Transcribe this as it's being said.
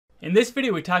In this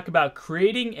video, we talk about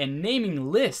creating and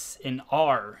naming lists in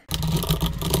R.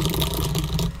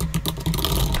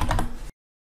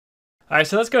 Alright,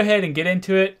 so let's go ahead and get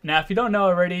into it. Now, if you don't know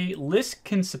already, lists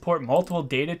can support multiple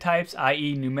data types,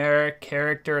 i.e. numeric,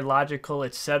 character, logical,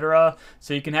 etc.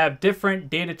 So you can have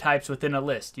different data types within a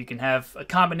list. You can have a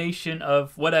combination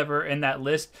of whatever in that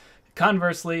list.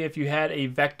 Conversely, if you had a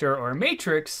vector or a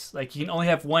matrix, like you can only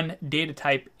have one data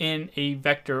type in a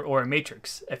vector or a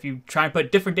matrix. If you try and put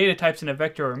different data types in a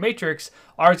vector or a matrix,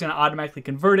 R is going to automatically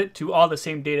convert it to all the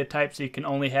same data types, so you can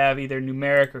only have either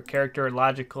numeric or character or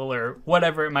logical or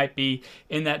whatever it might be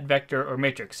in that vector or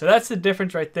matrix. So that's the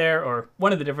difference right there, or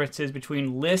one of the differences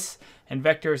between lists and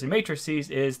vectors and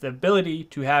matrices is the ability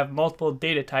to have multiple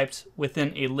data types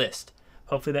within a list.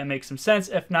 Hopefully that makes some sense.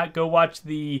 If not, go watch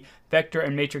the vector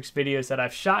and matrix videos that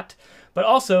I've shot. But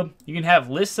also, you can have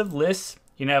lists of lists.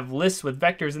 You can have lists with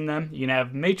vectors in them. You can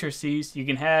have matrices. You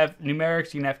can have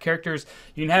numerics. You can have characters.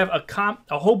 You can have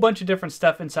a whole bunch of different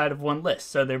stuff inside of one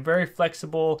list. So they're very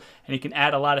flexible, and you can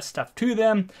add a lot of stuff to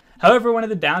them. However, one of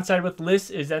the downsides with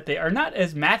lists is that they are not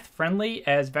as math friendly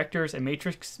as vectors and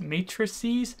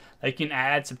matrices. Like you can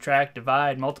add, subtract,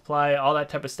 divide, multiply, all that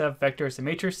type of stuff, vectors and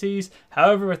matrices.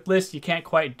 However, with lists, you can't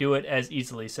quite do it as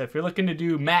easily. So if you're looking to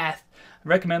do math, I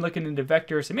recommend looking into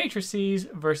vectors and matrices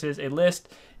versus a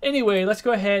list. Anyway, let's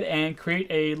go ahead and create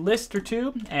a list or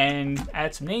two and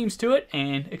add some names to it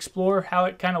and explore how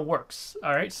it kind of works.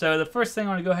 All right, so the first thing I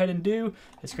want to go ahead and do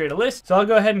is create a list. So I'll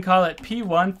go ahead and call it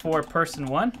P1 for person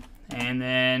 1. And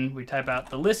then we type out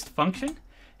the list function.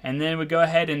 And then we go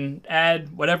ahead and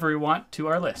add whatever we want to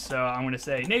our list. So I'm going to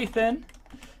say Nathan,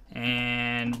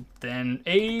 and then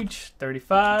age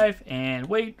 35, and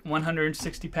weight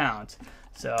 160 pounds.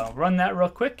 So I'll run that real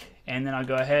quick, and then I'll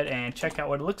go ahead and check out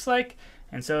what it looks like.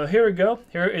 And so here we go.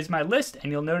 Here is my list, and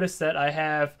you'll notice that I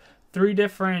have 3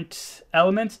 different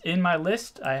elements in my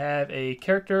list. I have a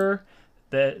character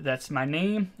that's my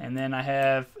name, and then I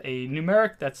have a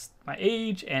numeric, that's my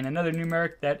age, and another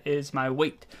numeric, that is my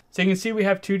weight. So you can see we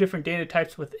have 2 different data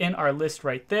types within our list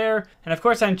right there. And of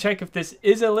course I can check if this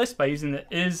is a list by using the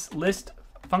isList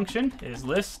function,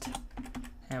 isList.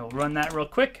 And we'll run that real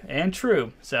quick, and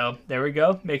true. So there we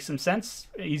go, makes some sense,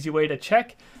 easy way to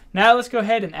check. Now let's go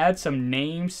ahead and add some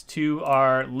names to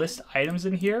our list items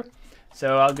in here.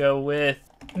 So I'll go with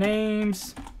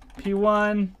names,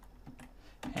 P1,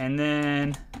 and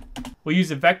then we'll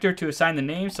use a vector to assign the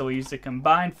name, so we'll use the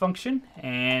combine function,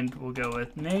 and we'll go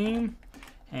with name,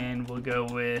 and we'll go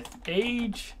with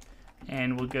age,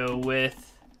 and we'll go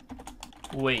with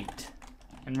weight,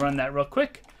 and run that real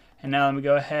quick. And now let me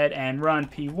go ahead and run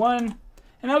P1.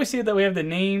 And now we see that we have the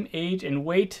name, age, and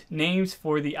weight names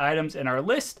for the items in our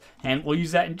list. And we'll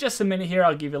use that in just a minute here.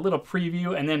 I'll give you a little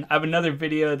preview. And then I have another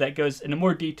video that goes into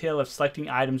more detail of selecting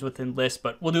items within lists.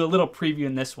 But we'll do a little preview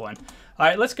in this one. All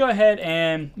right, let's go ahead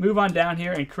and move on down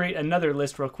here and create another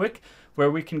list real quick, where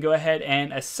we can go ahead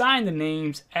and assign the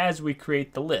names as we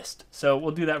create the list. So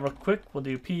we'll do that real quick. We'll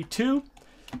do P2.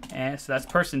 And so that's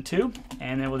person 2.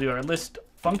 And then we'll do our list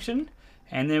function.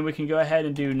 And then we can go ahead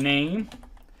and do name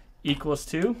equals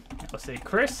to, let's say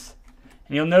Chris.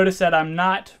 And you'll notice that I'm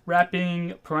not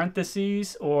wrapping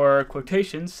parentheses or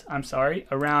quotations,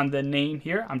 around the name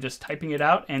here. I'm just typing it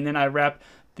out, and then I wrap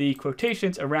the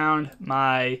quotations around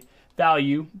my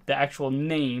value, the actual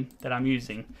name that I'm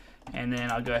using. And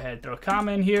then I'll go ahead and throw a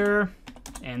comma in here,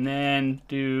 and then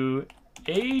do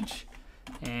age.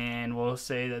 And we'll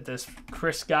say that this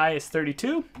Chris guy is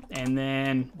 32, and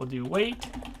then we'll do weight.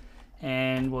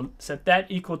 And we'll set that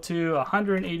equal to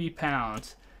 180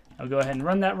 pounds. I'll go ahead and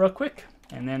run that real quick.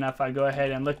 And then if I go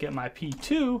ahead and look at my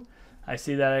P2, I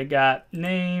see that I got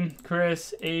name,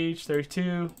 Chris, age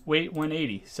 32, weight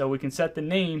 180. So we can set the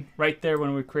name right there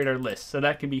when we create our list. So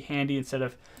that can be handy instead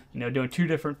of doing 2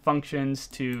 different functions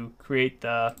to create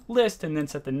the list and then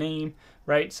set the name,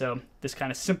 right? So this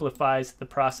kind of simplifies the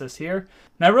process here.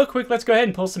 Now real quick, let's go ahead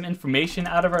and pull some information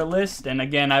out of our list. And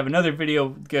again, I have another video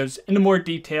that goes into more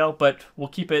detail, but we'll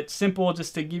keep it simple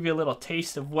just to give you a little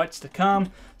taste of what's to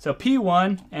come. So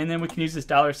P1, and then we can use this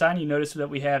 $sign. You notice that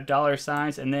we have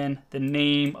 $signs and then the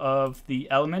name of the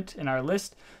element in our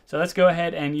list. So let's go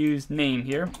ahead and use name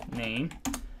here, name,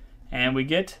 and we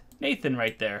get Nathan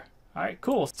right there. All right,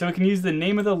 cool. So we can use the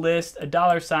name of the list,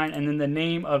 a $sign, and then the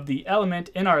name of the element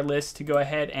in our list to go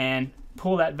ahead and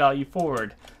pull that value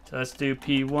forward. So let's do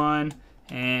P1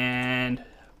 and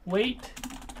weight.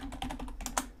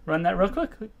 Run that real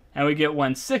quick. And we get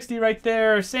 160 right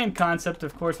there. Same concept,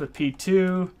 of course, with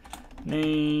P2,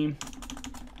 name,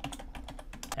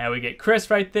 And we get Chris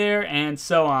right there, and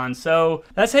so on. So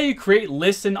that's how you create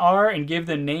lists in R and give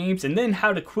them names, and then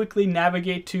how to quickly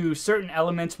navigate to certain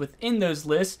elements within those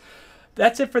lists.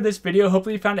 That's it for this video.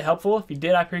 Hopefully you found it helpful. If you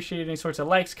did, I appreciate any sorts of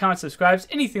likes, comments, subscribes,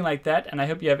 anything like that. And I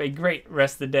hope you have a great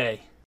rest of the day.